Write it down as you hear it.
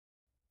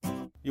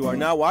You are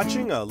now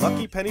watching a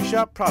Lucky Penny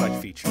Shop product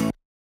feature.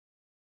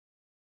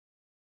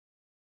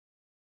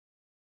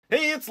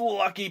 Hey, it's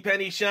Lucky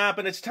Penny Shop,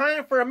 and it's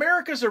time for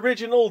America's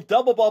original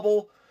Dubble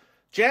Bubble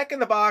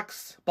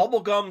Jack-in-the-Box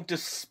Bubblegum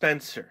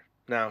Dispenser.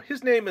 Now,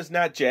 his name is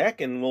not Jack,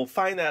 and we'll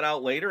find that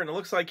out later, and it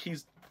looks like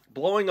he's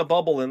blowing a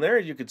bubble in there,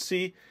 as you can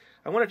see.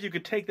 I wonder if you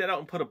could take that out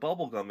and put a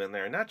bubble gum in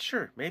there. Not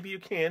sure. Maybe you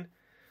can.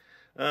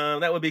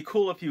 That would be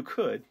cool if you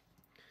could.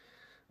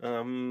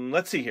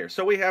 Let's see here.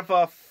 So we have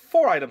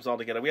 4 items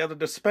altogether. We have the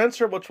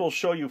dispenser, which we'll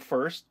show you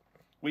first.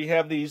 We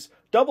have these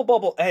Dubble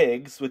Bubble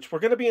eggs, which we're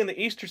going to be in the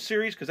Easter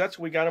series because that's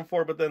what we got them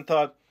for, but then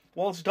thought,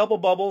 well, it's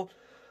Dubble Bubble.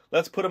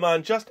 Let's put them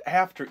on just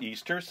after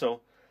Easter,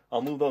 so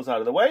I'll move those out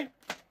of the way.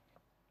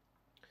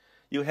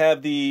 You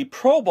have the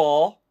Pro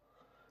Ball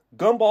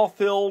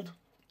Gumball-filled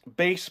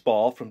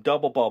baseball from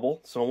Dubble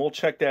Bubble, so we'll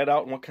check that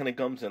out and what kind of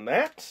gum's in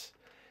that.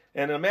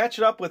 And I'll match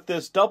it up with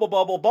this Dubble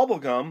Bubble Bubble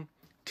Gum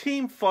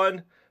Team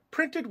Fun,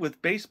 printed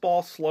with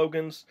baseball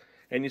slogans.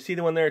 And you see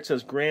the one there, it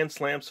says Grand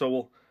Slam, so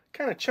we'll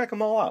kind of check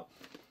them all out.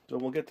 So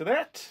we'll get to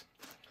that.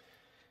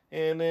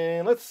 And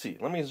then, let's see,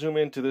 let me zoom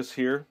into this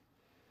here.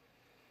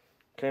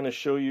 Kind of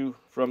show you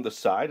from the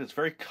side. It's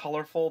very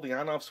colorful, the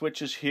on-off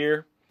switch is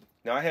here.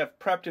 Now I have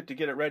prepped it to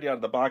get it ready out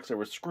of the box. There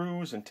were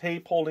screws and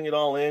tape holding it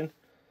all in.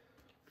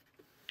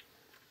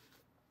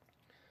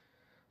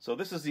 So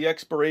this is the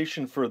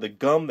expiration for the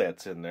gum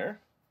that's in there.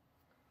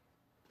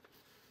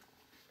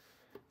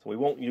 So we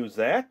won't use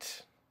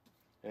that.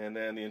 And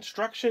then the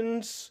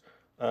instructions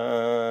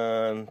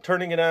on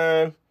turning it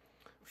on,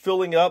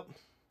 filling up.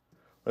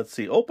 Let's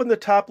see, open the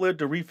top lid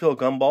to refill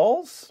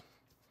gumballs.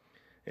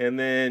 And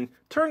then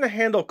turn the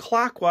handle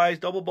clockwise,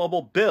 Dubble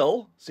Bubble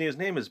Bill. See, his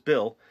name is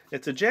Bill.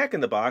 It's a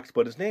Jack-in-the-Box,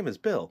 but his name is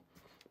Bill.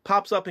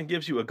 Pops up and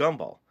gives you a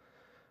gumball.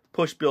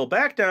 Push Bill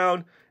back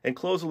down and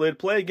close the lid.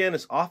 Play again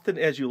as often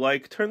as you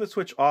like. Turn the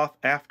switch off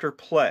after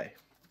play.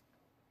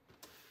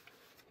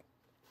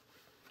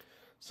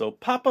 So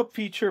pop-up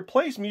feature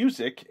plays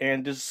music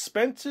and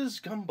dispenses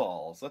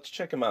gumballs. Let's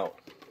check him out.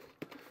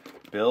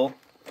 Bill.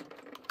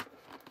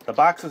 The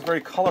box is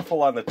very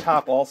colorful on the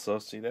top also.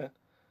 See that?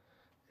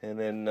 And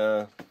then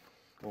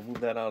we'll move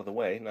that out of the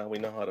way. Now we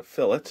know how to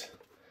fill it.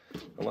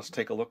 And let's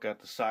take a look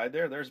at the side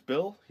there. There's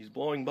Bill. He's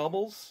blowing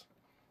bubbles.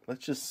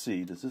 Let's just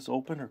see. Does this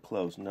open or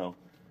close? No.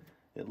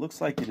 It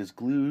looks like it is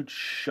glued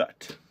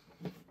shut.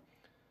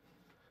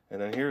 And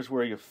then here's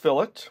where you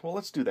fill it. Well,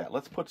 let's do that.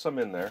 Let's put some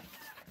in there.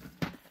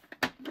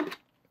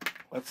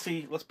 Let's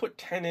see. Let's put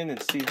 10 in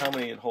and see how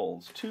many it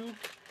holds. 2,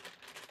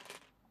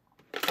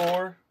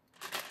 4,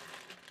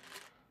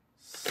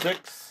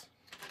 6,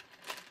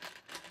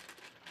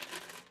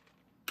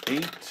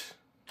 8,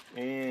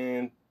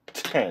 and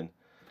 10.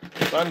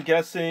 So I'm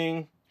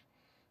guessing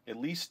at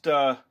least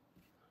 2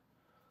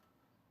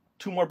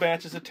 more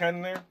batches of 10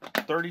 in there,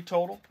 30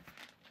 total.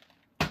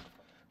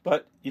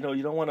 But, you know,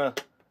 you don't want to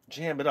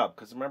jam it up,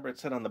 because remember it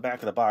said on the back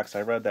of the box,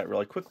 I read that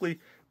really quickly,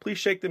 please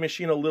shake the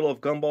machine a little if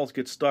gumballs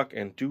get stuck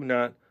and do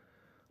not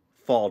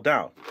fall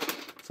down.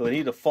 So they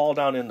need to fall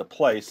down into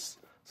place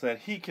so that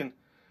he can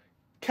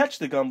catch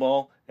the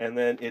gumball and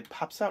then it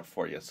pops out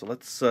for you. So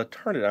let's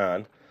turn it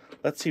on.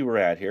 Let's see where we're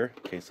at here.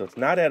 Okay, so it's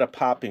not at a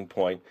popping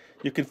point.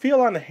 You can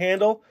feel on the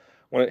handle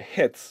when it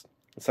hits,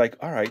 it's like,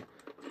 all right,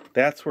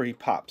 that's where he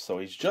pops. So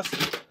he's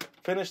just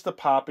finished the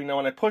popping. Now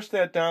when I push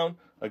that down,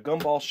 a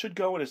gumball should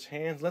go in his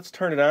hands. Let's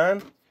turn it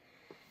on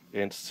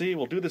and see.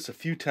 We'll do this a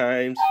few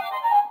times.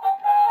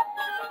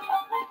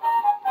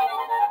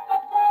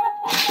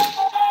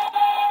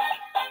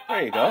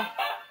 There you go.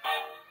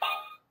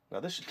 Now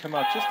this should come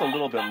out just a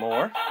little bit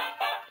more.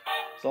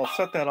 So I'll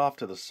set that off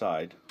to the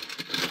side.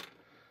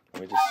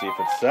 Let me just see if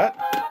it's set.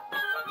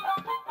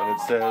 And it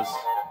says,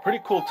 pretty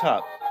cool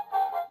top.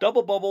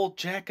 Dubble Bubble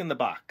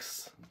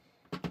Jack-in-the-Box.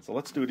 So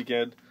let's do it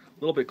again. A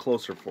little bit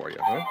closer for you,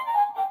 huh?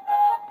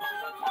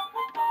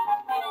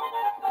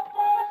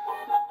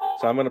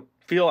 So I'm gonna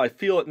I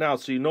feel it now,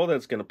 so you know that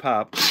it's gonna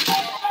pop.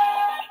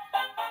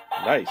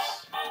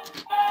 Nice.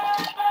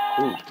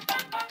 Ooh.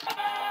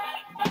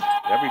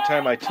 Every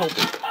time I tilt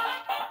it.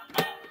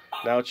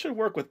 Now it should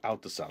work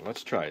without the sound.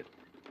 Let's try it.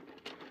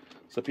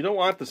 So if you don't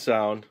want the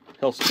sound,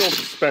 he'll still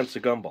dispense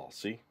a gumball,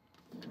 see?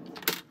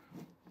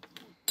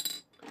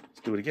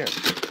 Let's do it again.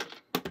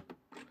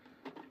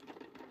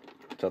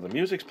 So the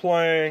music's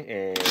playing,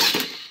 and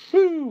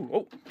whoo!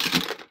 Oh!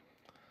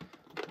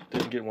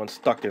 Didn't get one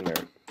stuck in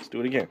there. Let's do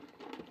it again.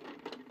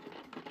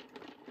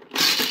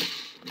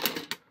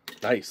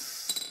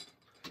 Nice.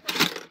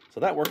 So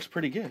that works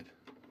pretty good.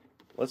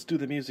 Let's do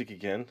the music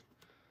again.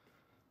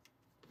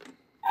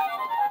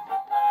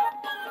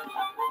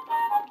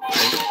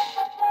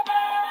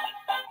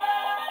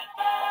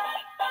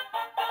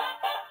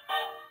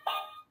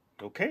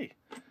 Okay.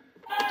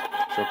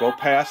 So go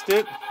past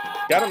it.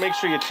 Gotta make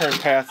sure you turn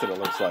past it, it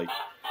looks like.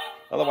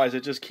 Otherwise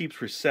it just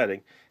keeps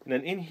resetting. And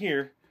then in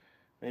here,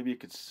 maybe you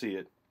could see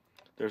it.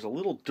 There's a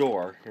little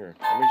door. Here,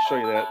 let me show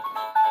you that.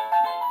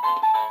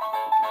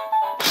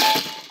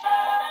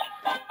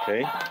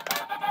 Okay.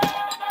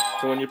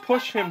 So when you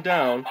push him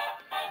down,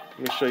 let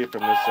me show you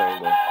from this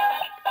angle.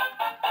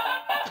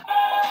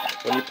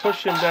 when you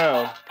push him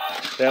down,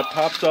 that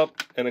pops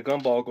up and a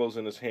gumball goes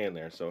in his hand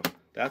there. So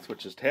that's what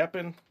just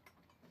happened.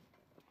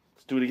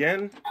 Let's do it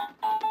again.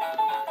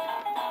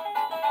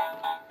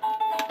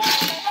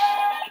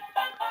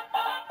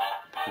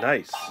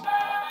 Nice.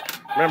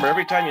 Remember,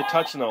 every time you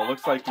touch him, though, it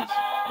looks like he's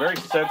very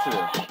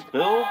sensitive.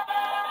 Bill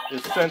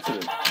is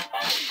sensitive.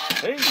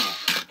 Hey,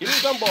 give me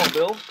a gumball,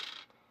 Bill.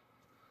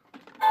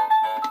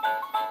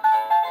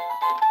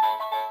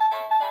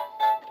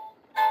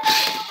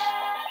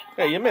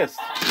 Hey, you missed.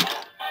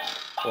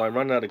 Oh, I'm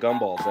running out of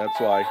gumballs, that's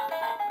why.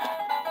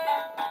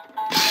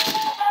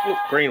 Ooh,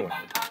 green one.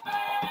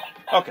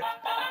 Okay.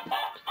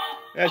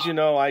 As you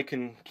know, I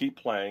can keep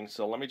playing,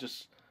 so let me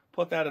just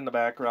put that in the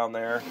background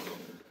there.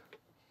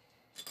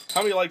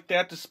 How many like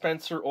that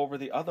dispenser over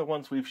the other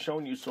ones we've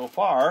shown you so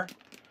far?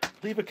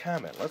 Leave a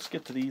comment. Let's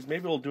get to these.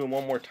 Maybe we'll do them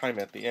one more time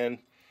at the end.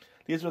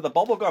 These are the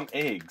bubblegum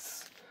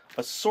eggs.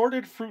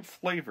 Assorted fruit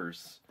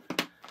flavors.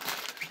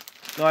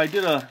 Now, I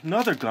did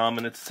another gum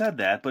and it said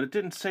that, but it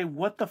didn't say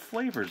what the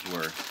flavors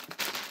were.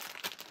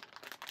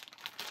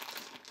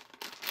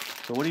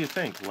 So what do you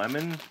think?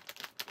 Lemon?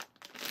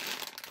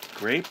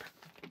 Grape?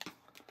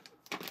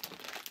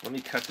 Let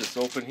me cut this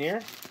open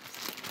here.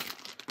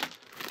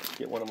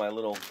 Get one of my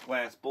little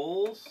glass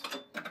bowls.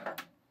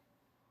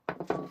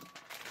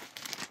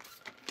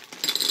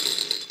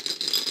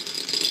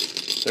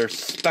 They're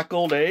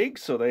speckled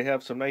eggs, so they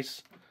have some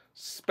nice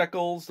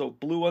speckles. The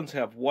blue ones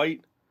have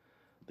white.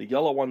 The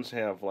yellow ones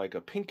have like a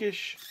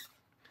pinkish.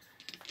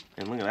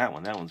 And look at that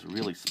one. That one's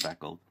really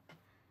speckled.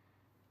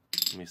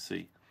 Let me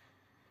see.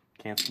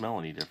 Can't smell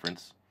any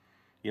difference.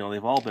 You know,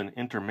 they've all been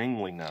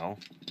intermingling now.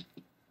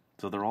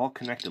 So they're all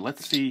connected.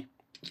 Let's see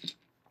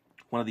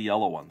one of the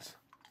yellow ones.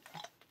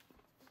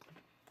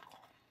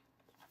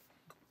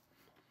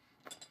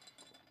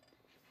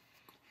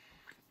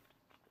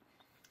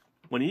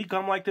 When you eat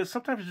gum like this,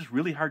 sometimes it's just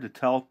really hard to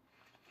tell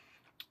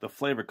the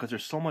flavor because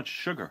there's so much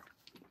sugar.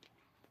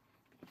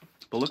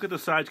 But look at the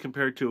size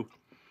compared to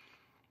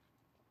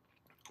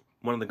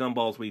one of the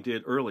gumballs we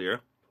did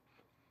earlier.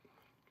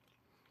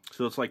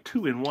 So it's like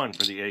 2 in 1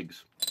 for the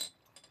eggs,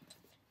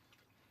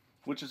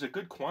 which is a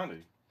good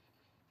quantity.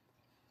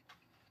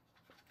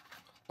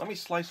 Let me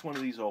slice one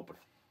of these open.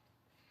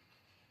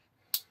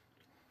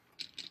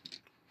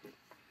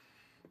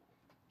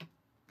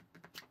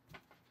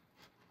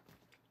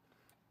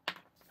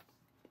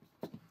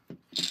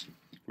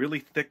 Really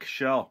thick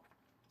shell.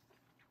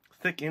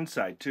 Thick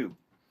inside, too.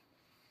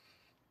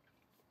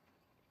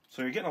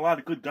 So you're getting a lot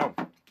of good gum.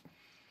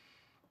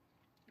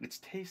 It's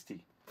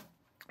tasty.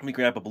 Let me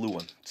grab a blue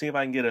one. See if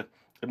I can get an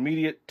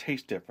immediate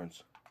taste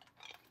difference.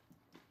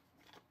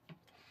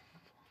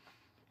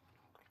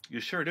 You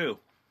sure do.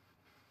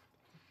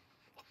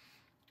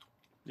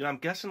 You know, I'm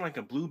guessing like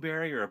a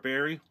blueberry or a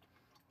berry.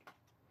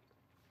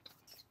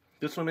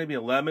 This one may be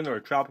a lemon or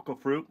a tropical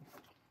fruit.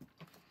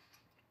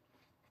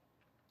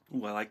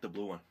 Ooh, I like the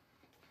blue one.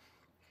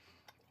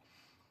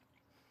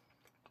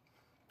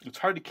 It's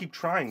hard to keep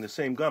trying the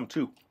same gum,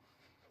 too.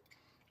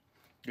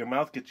 Your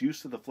mouth gets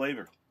used to the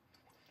flavor.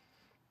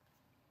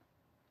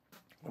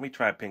 Let me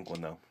try a pink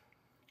one, though.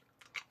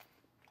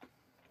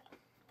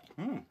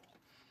 I'm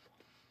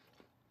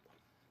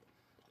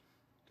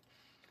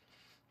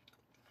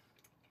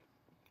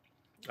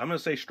going to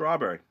say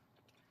strawberry.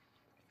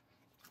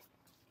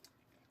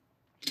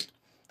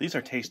 These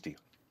are tasty.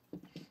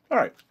 All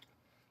right,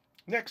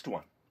 next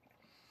one.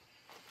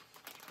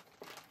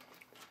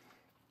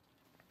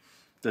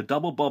 The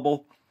Dubble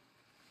Bubble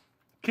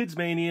Kids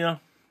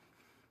Mania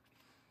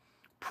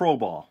Pro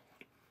Ball.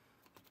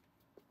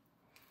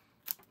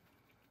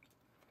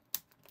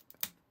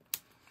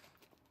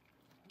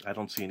 I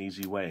don't see an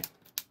easy way.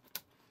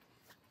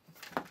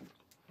 Let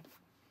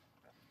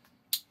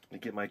me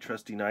get my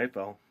trusty knife.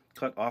 I'll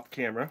cut off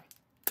camera.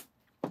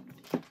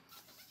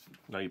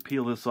 Now you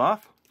peel this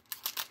off,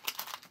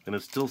 and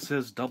it still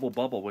says Double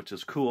Bubble, which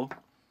is cool.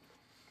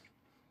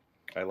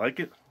 I like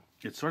it.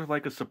 It's sort of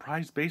like a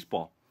surprise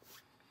baseball.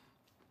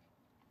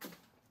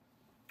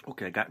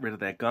 Okay, I got rid of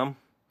that gum.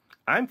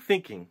 I'm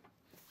thinking,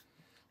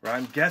 or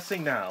I'm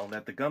guessing now,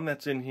 that the gum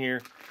that's in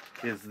here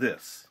is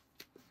this.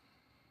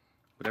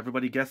 Would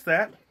everybody guess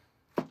that?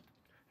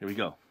 Here we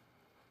go.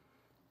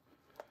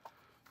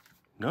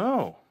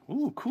 No.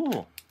 Ooh,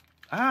 cool.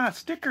 Ah,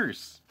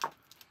 stickers.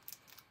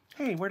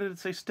 Hey, where did it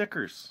say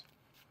stickers?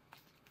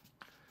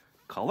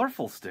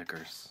 Colorful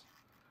stickers.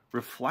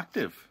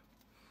 Reflective.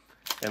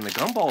 And the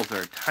gumballs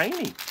are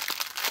tiny.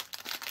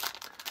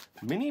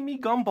 Mini-me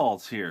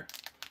gumballs here.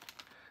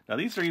 Now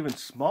these are even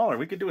smaller.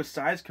 We could do a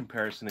size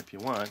comparison if you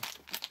want.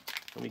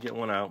 Let me get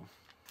one out.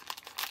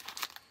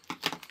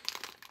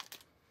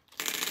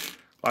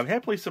 I'm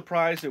happily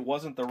surprised it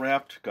wasn't the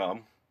wrapped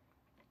gum.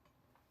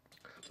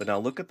 But now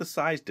look at the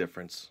size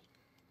difference.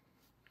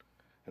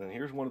 And then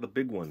here's one of the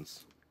big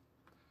ones.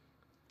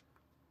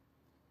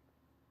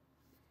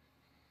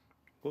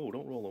 Whoa,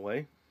 don't roll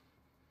away.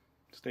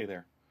 Stay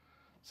there.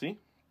 See?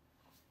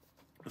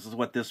 This is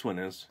what this one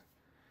is.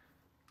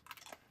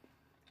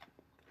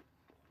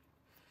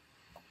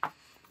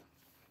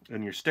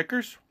 And your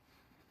stickers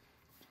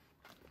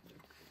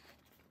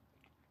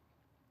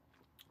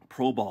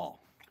Pro Ball.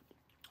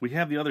 We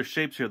have the other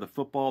shapes here, the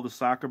football, the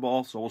soccer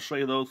ball, so we'll show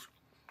you those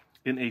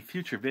in a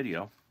future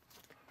video.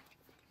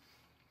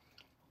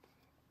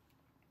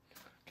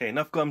 Okay,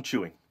 enough gum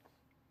chewing.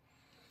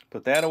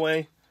 Put that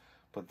away,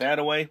 put that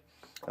away,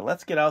 and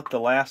let's get out the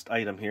last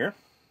item here.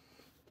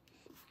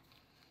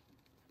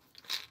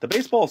 The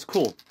baseball is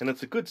cool, and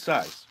it's a good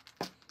size.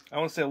 I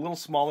want to say a little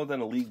smaller than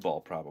a league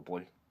ball,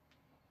 probably.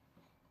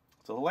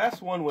 So the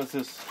last one was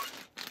this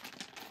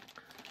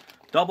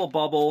Dubble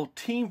Bubble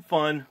Team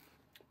Fun,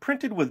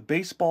 printed with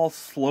baseball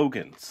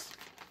slogans.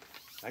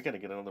 I gotta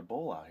get another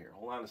bowl out here.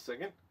 Hold on a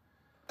second.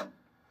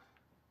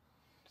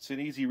 It's an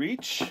easy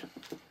reach.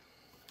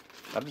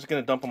 I'm just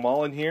gonna dump them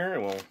all in here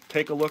and we'll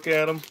take a look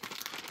at them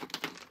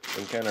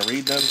and kind of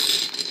read them,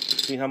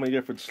 see how many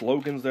different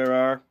slogans there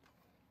are.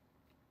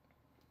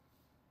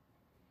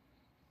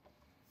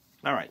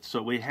 All right,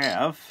 so we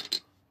have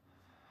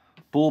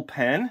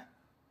bullpen,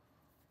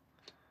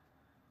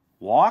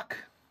 walk,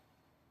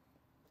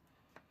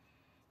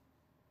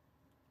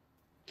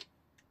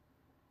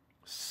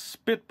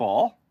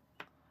 spitball,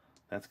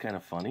 that's kind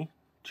of funny,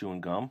 chewing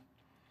gum,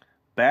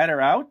 batter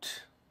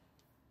out,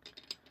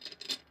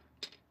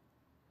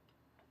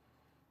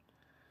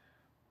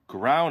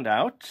 ground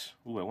out,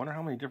 ooh, I wonder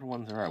how many different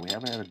ones there are. We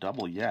haven't had a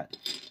double yet.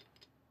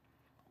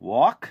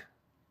 Walk,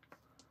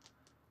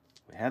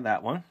 we had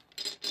that one.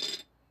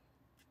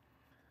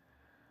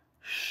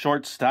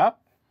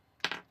 Shortstop,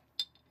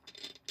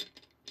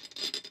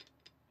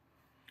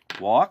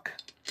 walk,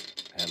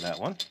 had that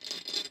one.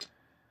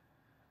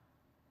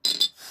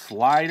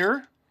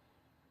 Slider.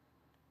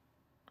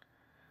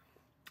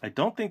 I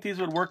don't think these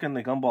would work in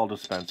the Gumball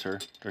Dispenser.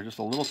 They're just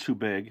a little too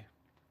big.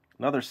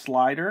 Another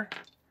slider.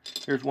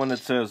 Here's one that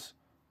says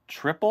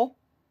triple.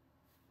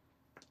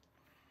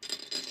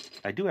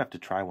 I do have to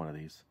try one of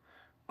these.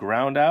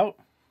 Ground out.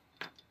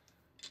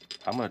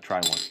 I'm going to try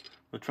one.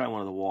 We'll try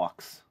one of the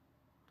walks.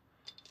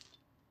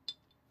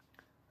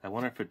 I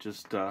wonder if it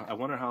just, I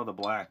wonder how the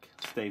black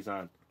stays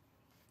on.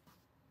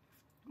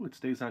 Ooh, it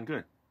stays on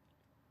good.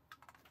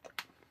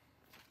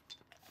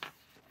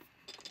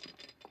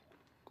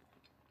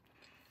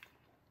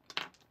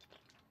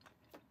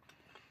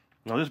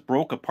 Now this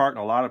broke apart in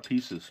a lot of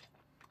pieces.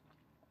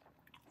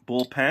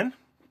 Bullpen.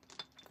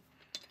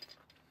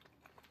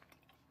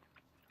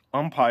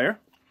 Umpire.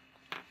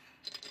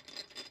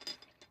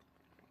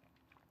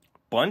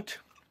 Bunt.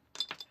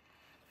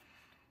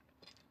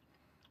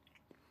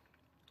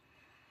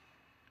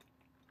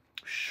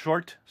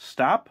 Short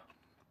stop,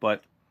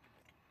 but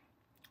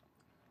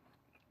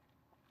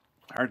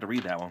hard to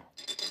read that one.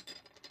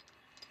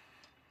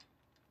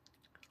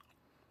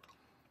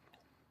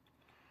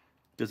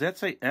 Does that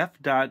say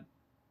F.Bs?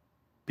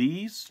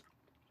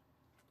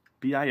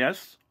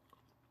 B-I-S?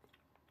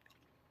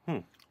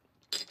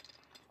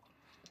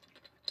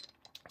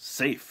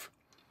 Safe.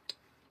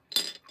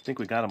 I think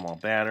we got them all.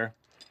 Batter.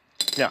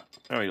 Yeah,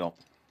 there we go.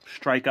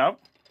 Strikeout.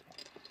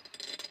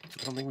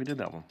 I don't think we did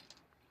that one.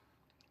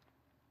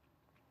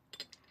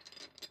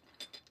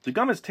 The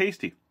gum is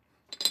tasty.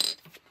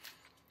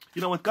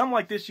 You know, with gum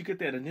like this, you get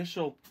that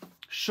initial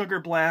sugar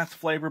blast,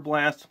 flavor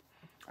blast.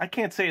 I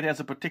can't say it has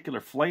a particular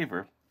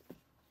flavor.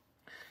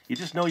 You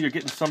just know you're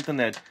getting something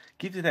that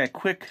gives you that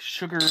quick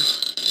sugar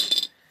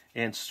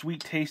and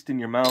sweet taste in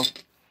your mouth.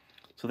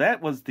 So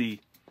that was the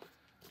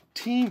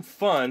Team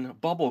Fun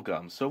bubble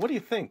gum. So what do you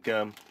think?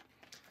 Got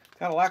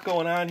a lot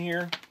going on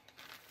here.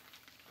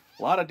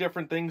 A lot of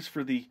different things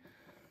for the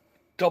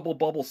Dubble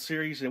Bubble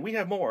series, and we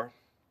have more.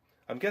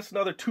 I'm guessing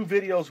another 2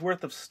 videos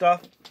worth of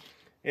stuff,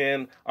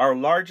 and our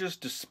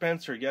largest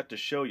dispenser yet to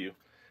show you.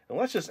 And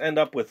let's just end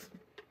up with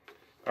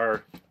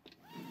our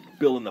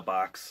Bill in the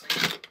box.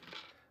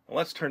 And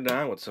let's turn it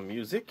on with some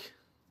music.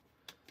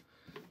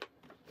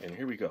 And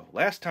here we go.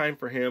 Last time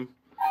for him.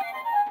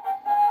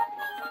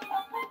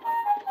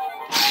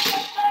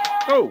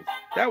 Oh,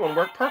 that one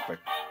worked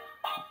perfect.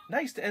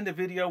 Nice to end a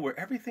video where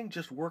everything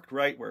just worked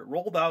right, where it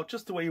rolled out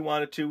just the way you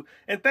wanted to.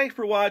 And thanks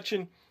for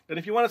watching. And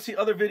if you want to see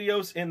other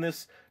videos in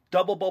this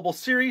Dubble Bubble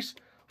series,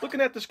 look in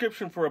that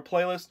description for a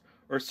playlist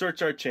or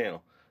search our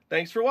channel.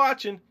 Thanks for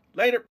watching.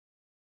 Later.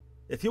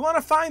 If you want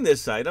to find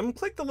this item,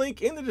 click the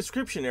link in the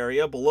description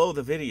area below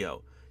the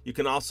video. You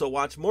can also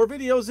watch more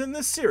videos in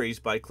this series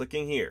by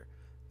clicking here.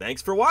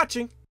 Thanks for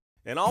watching.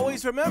 And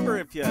always remember,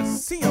 if you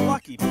see a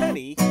lucky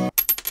penny,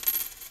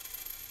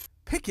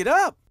 pick it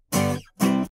up.